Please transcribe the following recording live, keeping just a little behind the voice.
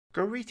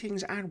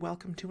Greetings and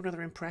welcome to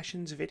another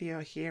impressions video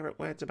here at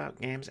Words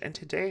About Games, and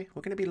today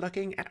we're going to be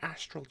looking at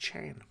Astral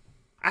Chain.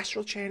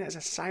 Astral Chain is a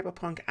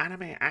cyberpunk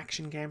anime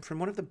action game from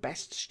one of the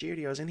best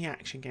studios in the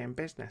action game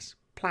business,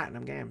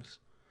 Platinum Games.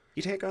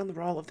 You take on the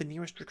role of the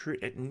newest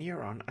recruit at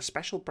Neuron, a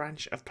special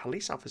branch of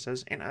police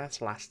officers in Earth's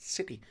last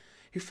city,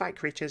 who fight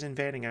creatures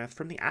invading Earth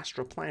from the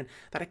astral plane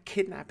that are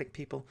kidnapping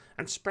people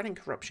and spreading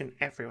corruption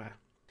everywhere.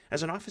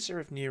 As an officer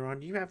of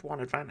Neuron, you have one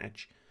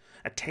advantage: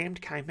 a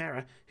tamed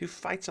chimera who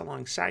fights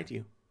alongside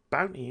you,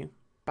 bound to you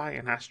by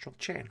an astral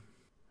chain.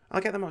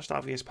 I'll get the most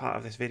obvious part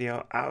of this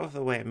video out of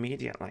the way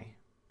immediately.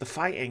 The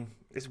fighting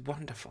is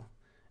wonderful,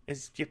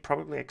 as you're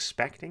probably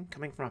expecting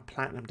coming from a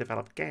Platinum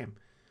developed game.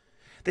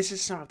 This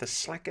is some of the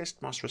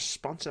slickest, most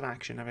responsive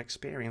action I've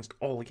experienced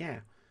all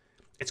year.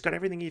 It's got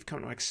everything you've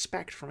come to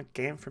expect from a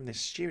game from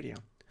this studio.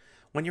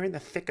 When you're in the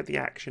thick of the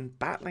action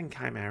battling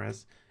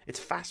chimeras, it's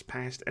fast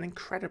paced and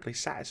incredibly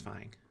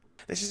satisfying.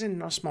 This is in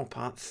no small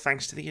part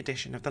thanks to the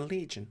addition of the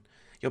Legion,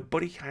 your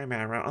buddy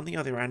chimera on the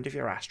other end of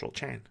your astral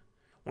chain.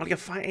 While you're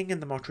fighting in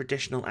the more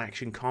traditional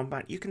action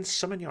combat, you can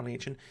summon your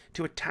Legion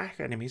to attack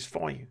enemies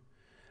for you.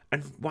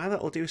 And while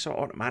it'll do so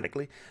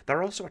automatically, there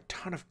are also a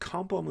ton of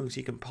combo moves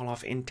you can pull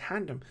off in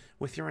tandem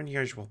with your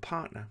unusual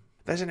partner.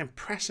 There's an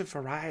impressive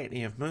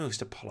variety of moves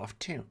to pull off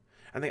too,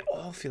 and they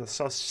all feel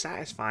so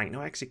satisfying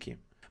to execute.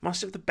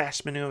 Most of the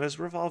best maneuvers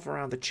revolve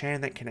around the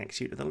chain that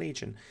connects you to the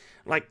Legion,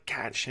 like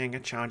catching a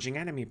charging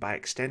enemy by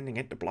extending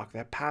it to block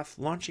their path,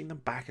 launching them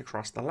back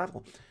across the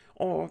level,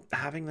 or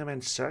having them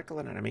encircle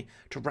an enemy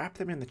to wrap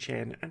them in the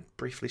chain and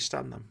briefly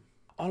stun them.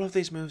 All of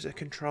these moves are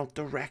controlled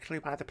directly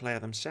by the player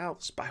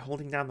themselves by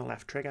holding down the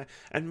left trigger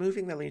and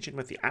moving the Legion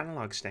with the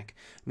analog stick,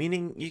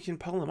 meaning you can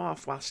pull them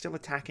off while still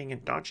attacking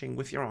and dodging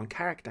with your own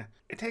character.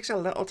 It takes a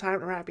little time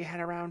to wrap your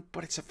head around,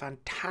 but it's a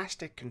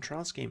fantastic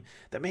control scheme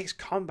that makes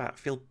combat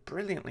feel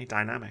brilliantly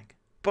dynamic.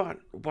 But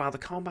while the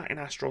combat in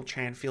Astral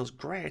Chain feels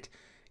great,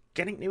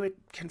 getting to it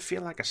can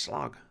feel like a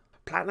slog.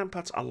 Platinum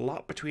puts a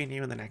lot between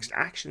you and the next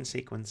action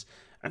sequence,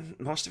 and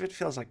most of it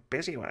feels like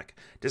busy work,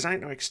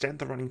 designed to extend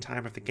the running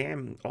time of the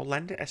game or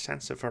lend it a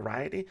sense of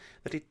variety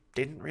that it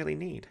didn't really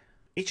need.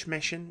 Each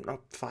mission,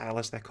 or file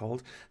as they're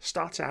called,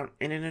 starts out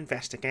in an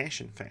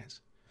investigation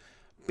phase.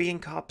 Being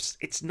cops,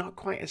 it's not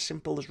quite as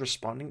simple as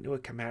responding to a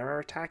chimera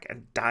attack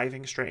and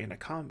diving straight into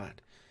combat.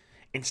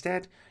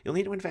 Instead, you'll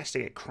need to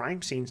investigate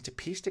crime scenes to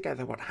piece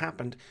together what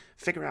happened,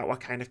 figure out what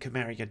kind of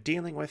chimera you're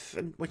dealing with,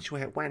 and which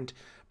way it went,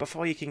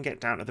 before you can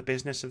get down to the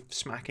business of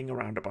smacking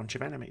around a bunch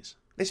of enemies.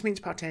 This means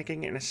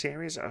partaking in a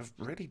series of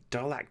really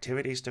dull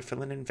activities to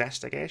fill an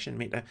investigation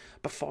meter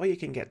before you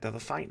can get to the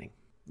fighting.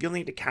 You'll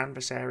need to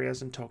canvass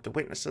areas and talk to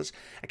witnesses,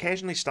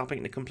 occasionally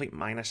stopping to complete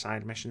minor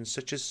side missions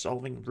such as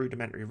solving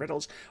rudimentary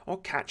riddles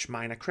or catch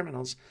minor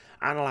criminals,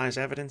 analyze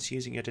evidence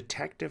using your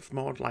detective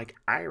mode like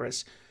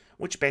Iris,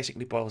 which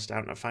basically boils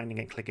down to finding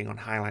and clicking on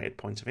highlighted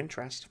points of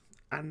interest,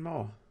 and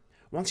more.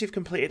 Once you've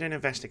completed an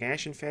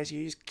investigation phase, you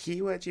use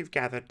keywords you've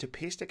gathered to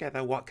piece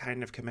together what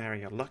kind of chimera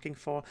you're looking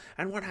for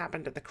and what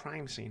happened at the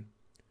crime scene.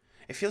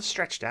 It feels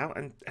stretched out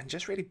and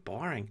just really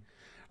boring,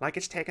 like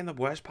it's taken the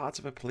worst parts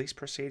of a police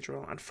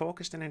procedural and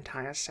focused an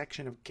entire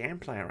section of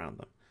gameplay around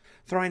them.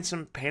 Throw in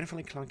some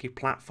painfully clunky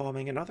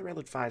platforming and other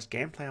ill-advised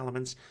gameplay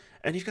elements,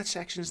 and you've got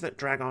sections that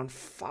drag on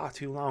far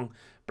too long,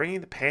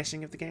 bringing the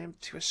pacing of the game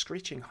to a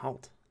screeching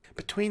halt.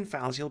 Between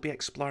files, you'll be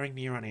exploring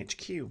Neuron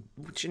HQ,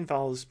 which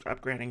involves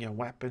upgrading your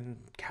weapon,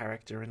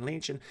 character, and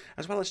Legion,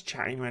 as well as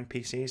chatting to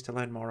NPCs to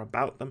learn more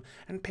about them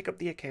and pick up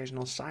the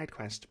occasional side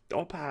quest,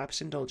 or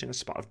perhaps indulge in a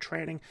spot of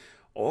training,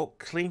 or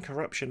clean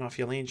corruption off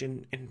your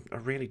Legion in a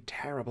really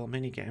terrible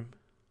minigame.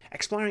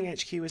 Exploring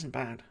HQ isn't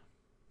bad.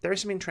 There are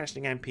some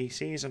interesting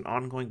NPCs and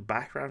ongoing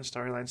background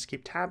storylines to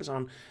keep tabs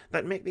on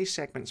that make these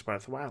segments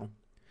worthwhile.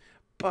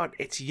 But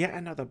it's yet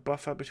another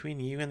buffer between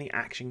you and the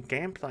action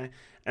gameplay,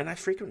 and I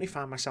frequently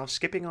found myself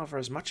skipping over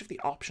as much of the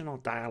optional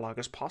dialogue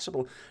as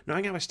possible,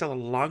 knowing I was still a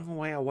long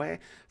way away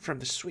from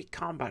the sweet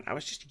combat I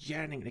was just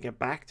yearning to get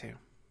back to.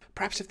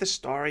 Perhaps if the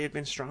story had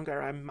been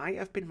stronger, I might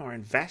have been more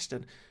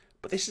invested,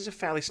 but this is a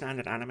fairly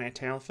standard anime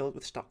tale filled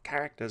with stock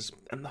characters,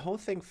 and the whole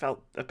thing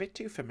felt a bit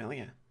too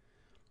familiar.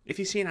 If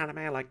you see an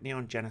anime like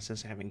Neon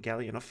Genesis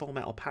Evangelion or Full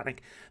Metal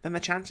Panic, then the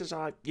chances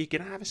are you're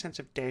going to have a sense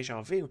of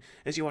deja vu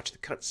as you watch the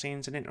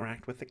cutscenes and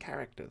interact with the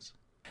characters.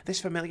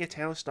 This familiar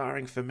tale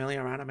starring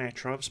familiar anime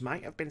tropes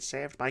might have been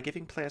saved by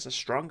giving players a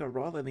stronger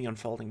role in the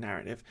unfolding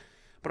narrative,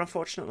 but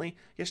unfortunately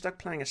you're stuck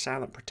playing a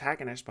silent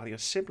protagonist while your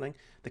sibling,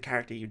 the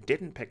character you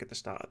didn't pick at the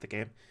start of the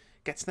game,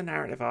 gets the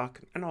narrative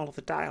arc and all of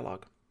the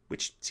dialogue,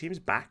 which seems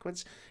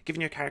backwards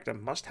given your character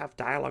must have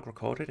dialogue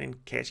recorded in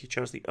case you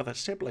chose the other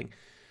sibling,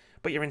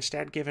 but you're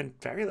instead given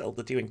very little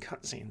to do in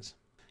cutscenes.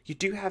 You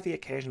do have the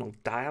occasional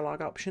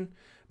dialogue option,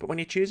 but when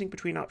you're choosing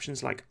between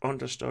options like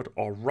understood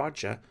or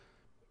Roger,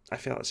 I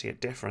fail to see a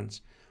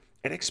difference.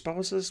 It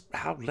exposes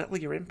how little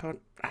your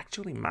input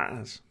actually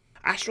matters.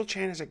 Astral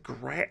Chain is a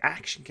great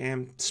action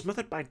game,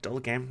 smothered by dull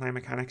gameplay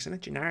mechanics and a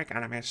generic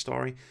anime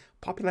story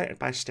populated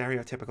by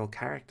stereotypical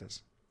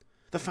characters.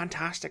 The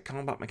fantastic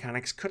combat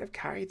mechanics could have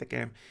carried the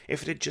game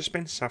if it had just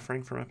been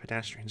suffering from a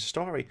pedestrian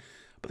story,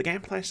 but the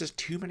game places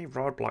too many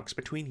roadblocks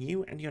between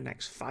you and your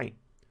next fight.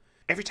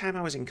 Every time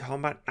I was in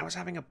combat, I was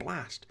having a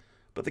blast,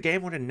 but the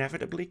game would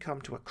inevitably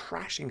come to a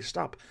crashing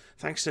stop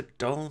thanks to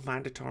dull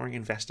mandatory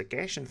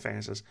investigation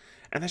phases,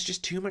 and there's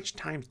just too much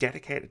time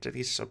dedicated to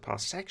these subpar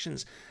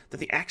sections that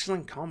the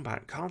excellent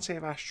combat can't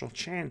save Astral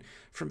Chain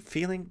from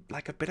feeling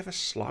like a bit of a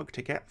slog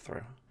to get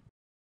through.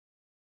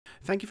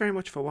 Thank you very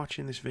much for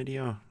watching this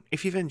video.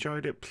 If you've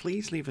enjoyed it,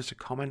 please leave us a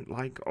comment,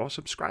 like, or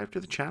subscribe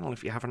to the channel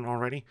if you haven't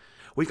already.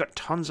 We've got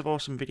tons of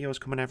awesome videos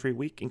coming every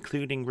week,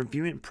 including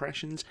review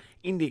impressions,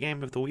 indie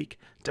game of the week,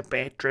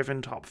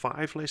 debate-driven top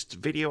 5 lists,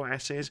 video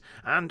essays,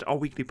 and our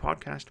weekly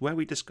podcast where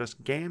we discuss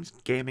games,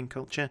 gaming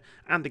culture,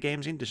 and the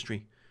games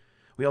industry.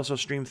 We also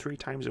stream 3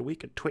 times a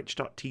week at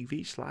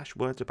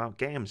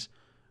twitch.tv/wordsaboutgames.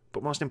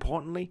 But most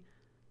importantly,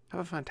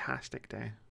 have a fantastic day.